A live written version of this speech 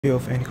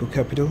Of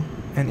anicocapital,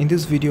 and in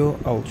this video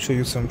I'll show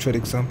you some trade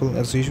example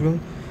as usual.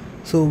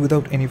 So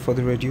without any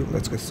further ado,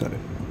 let's get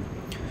started.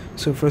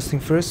 So first thing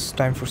first,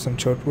 time for some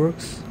chart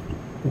works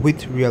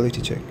with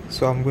reality check.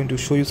 So I'm going to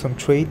show you some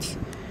trades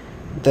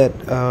that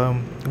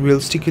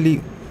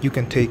realistically you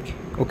can take.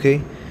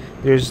 Okay,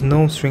 there's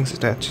no strings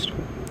attached.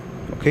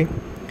 Okay,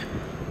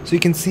 so you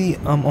can see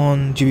I'm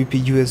on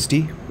GBP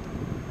USD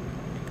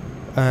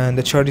and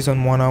the chart is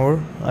on 1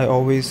 hour. I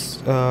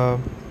always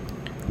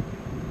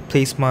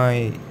place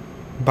my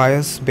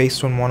bias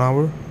based on 1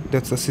 hour.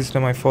 That's the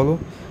system I follow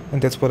and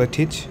that's what I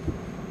teach.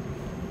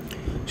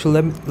 So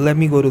let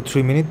me go to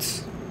 3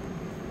 minutes,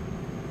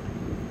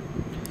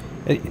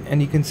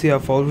 and you can see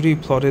I've already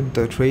plotted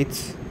the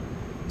trades,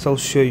 so I'll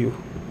show you.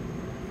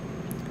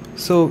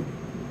 So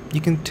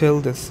you can tell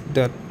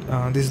that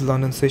this is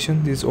London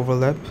session, this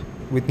overlap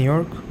with New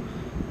York.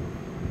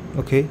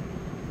 Okay,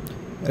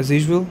 as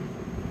usual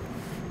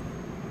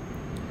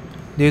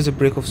there's a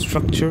break of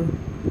structure.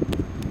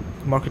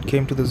 Market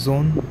came to the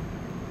zone,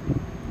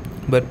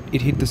 but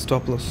it hit the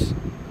stop loss,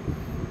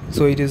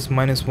 so it is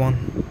 -1.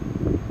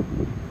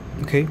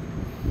 Okay,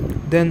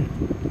 then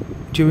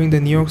during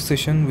the New York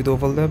session with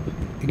overlap,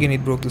 again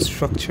it broke the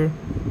structure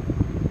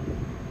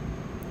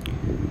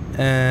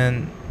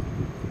and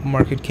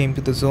market came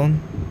to the zone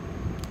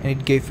and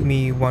it gave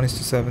me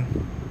 1:7.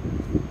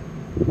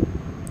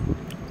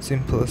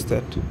 Simple as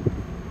that.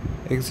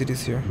 Exit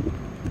is here.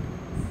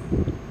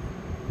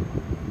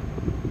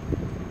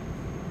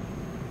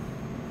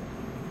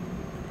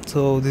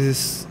 So this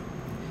is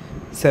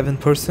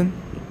 7%,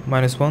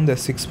 -1,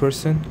 that's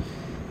 6%.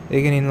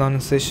 Again in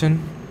London session,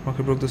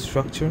 market broke the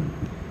structure.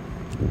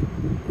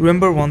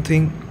 Remember one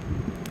thing,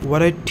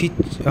 what I teach,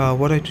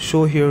 what I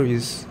show here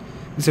is,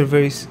 these are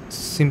very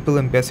simple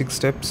and basic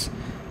steps,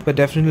 but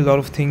definitely a lot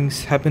of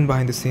things happen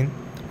behind the scene,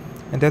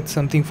 and that's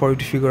something for you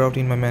to figure out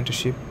in my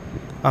mentorship.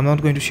 I'm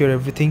not going to share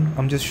everything,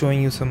 I'm just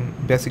showing you some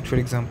basic trade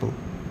example.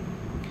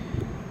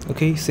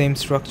 Okay, same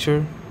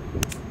structure,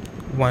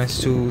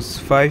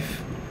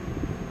 1:5.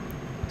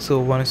 So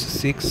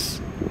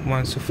 1:6,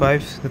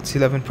 1:5, that's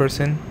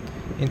 11%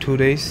 in 2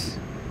 days.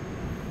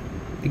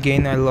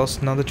 Again I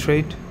lost another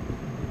trade,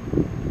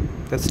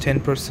 that's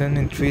 10%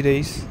 in 3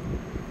 days.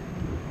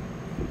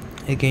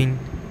 Again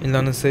in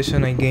London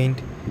session I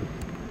gained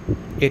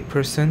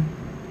 8%.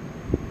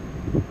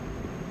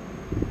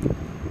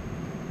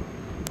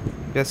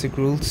 Basic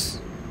rules.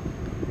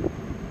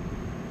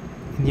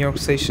 In New York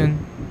session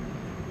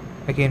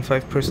I gained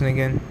 5%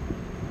 again,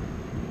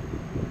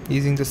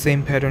 using the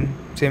same pattern,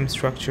 same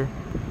structure.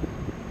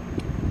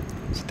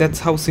 So that's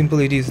how simple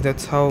it is,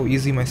 that's how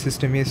easy my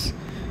system is.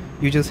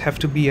 You just have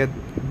to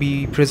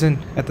be present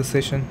at the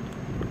session.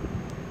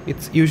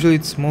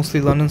 It's mostly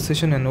London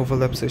session and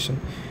overlap session.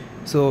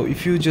 So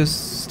if you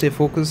just stay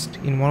focused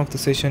in one of the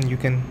session, you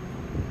can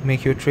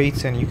make your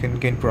trades and you can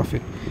gain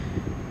profit.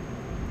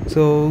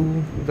 So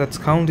that's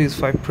count is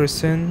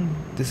 5%,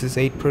 this is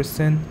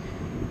 8%,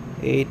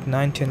 8,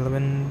 9, 10,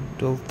 11,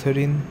 12,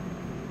 13.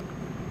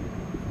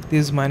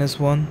 This is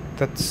 -1,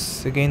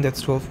 that's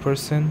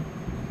 12%.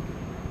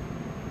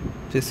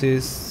 This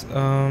is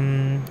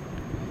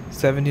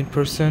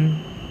 17%,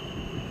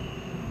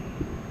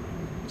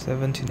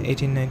 17,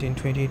 18, 19,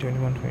 20,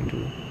 21,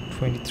 22,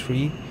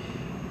 23,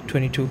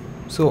 22.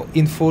 So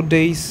in 4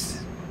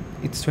 days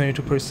it's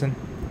 22%.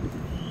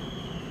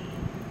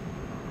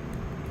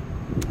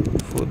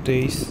 4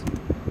 days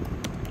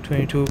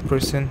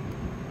 22%,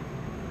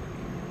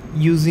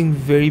 using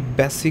very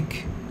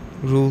basic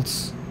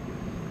rules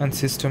and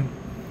system.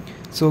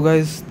 So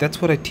guys,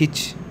 that's what I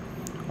teach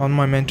on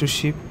my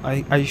mentorship.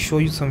 I show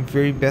you some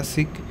very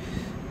basic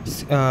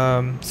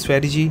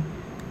strategy.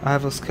 I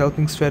have a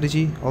scalping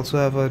strategy, also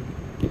have a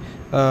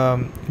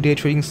day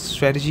trading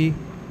strategy,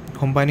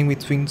 combining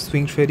with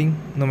swing trading.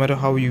 No matter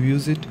how you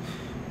use it,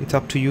 it's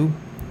up to you.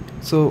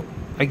 So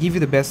I give you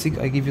the basic,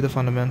 I give you the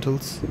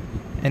fundamentals,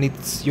 and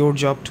it's your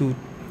job to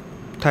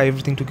tie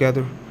everything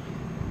together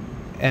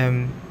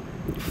and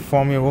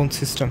form your own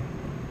system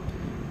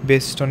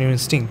based on your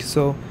instinct.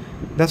 So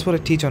that's what I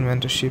teach on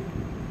mentorship,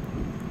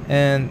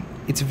 and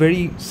it's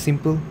very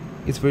simple,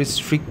 it's very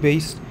strict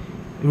based,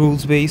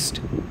 rules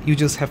based. You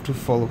just have to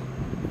follow,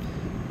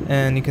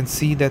 and you can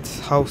see that's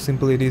how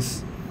simple it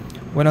is.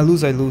 When I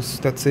lose,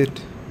 that's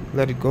it,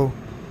 let it go.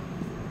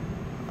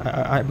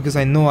 Because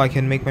I know I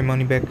can make my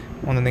money back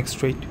on the next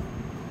trade.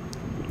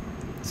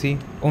 See,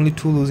 only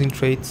 2 losing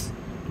trades,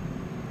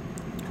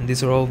 and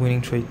these are all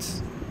winning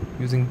trades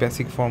using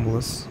basic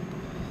formulas.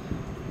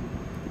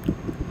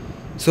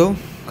 So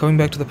coming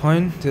back to the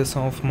point, there's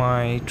some of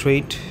my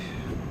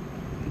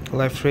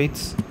live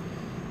trades.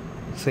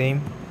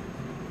 Same,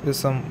 there's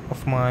some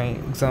of my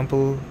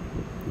example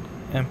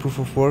and proof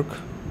of work.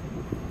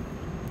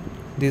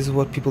 This is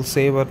what people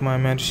say about my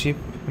mentorship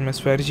and my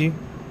strategy.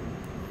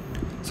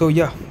 So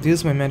yeah, this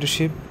is my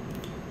mentorship.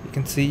 You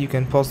can see, you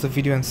can pause the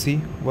video and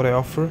see what I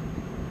offer,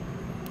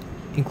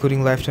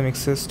 including lifetime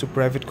access to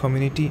private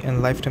community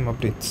and lifetime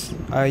updates.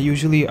 I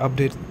usually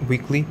update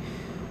weekly,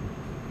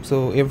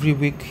 so every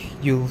week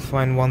you'll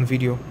find one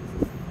video.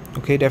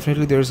 Okay,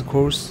 definitely there's a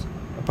course.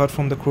 Apart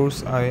from the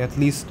course, I at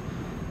least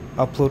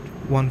upload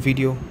one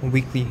video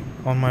weekly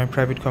on my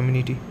private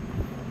community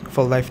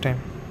for lifetime.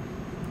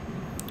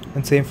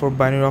 And same for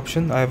binary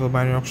option, I have a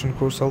binary option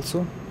course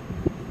also.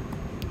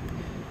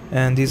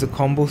 And this is a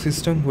combo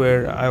system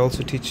where I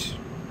also teach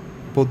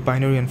both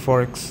binary and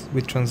forex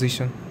with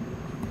transition.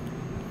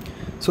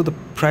 So the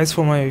price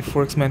for my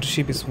forex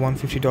mentorship is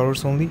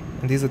 $150 only,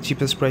 and this is the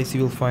cheapest price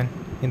you will find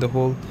in the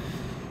whole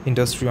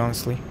industry,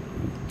 honestly.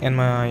 And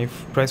my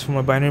price for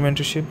my binary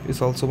mentorship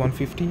is also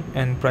 $150,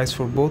 and price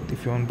for both,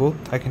 if you want both,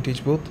 I can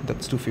teach both,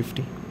 that's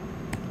 $250.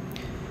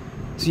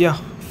 So yeah,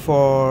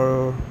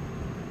 for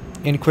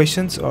any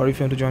questions, or if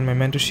you want to join my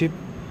mentorship,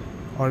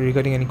 or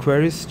regarding any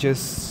queries,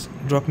 just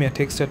drop me a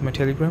text at my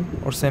Telegram,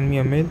 or send me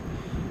a mail,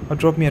 or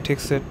drop me a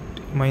text at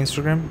my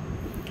Instagram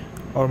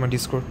or my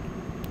Discord.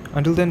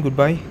 Until then,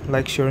 goodbye,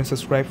 like, share and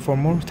subscribe for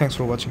more. Thanks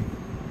for watching.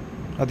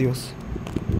 Adios.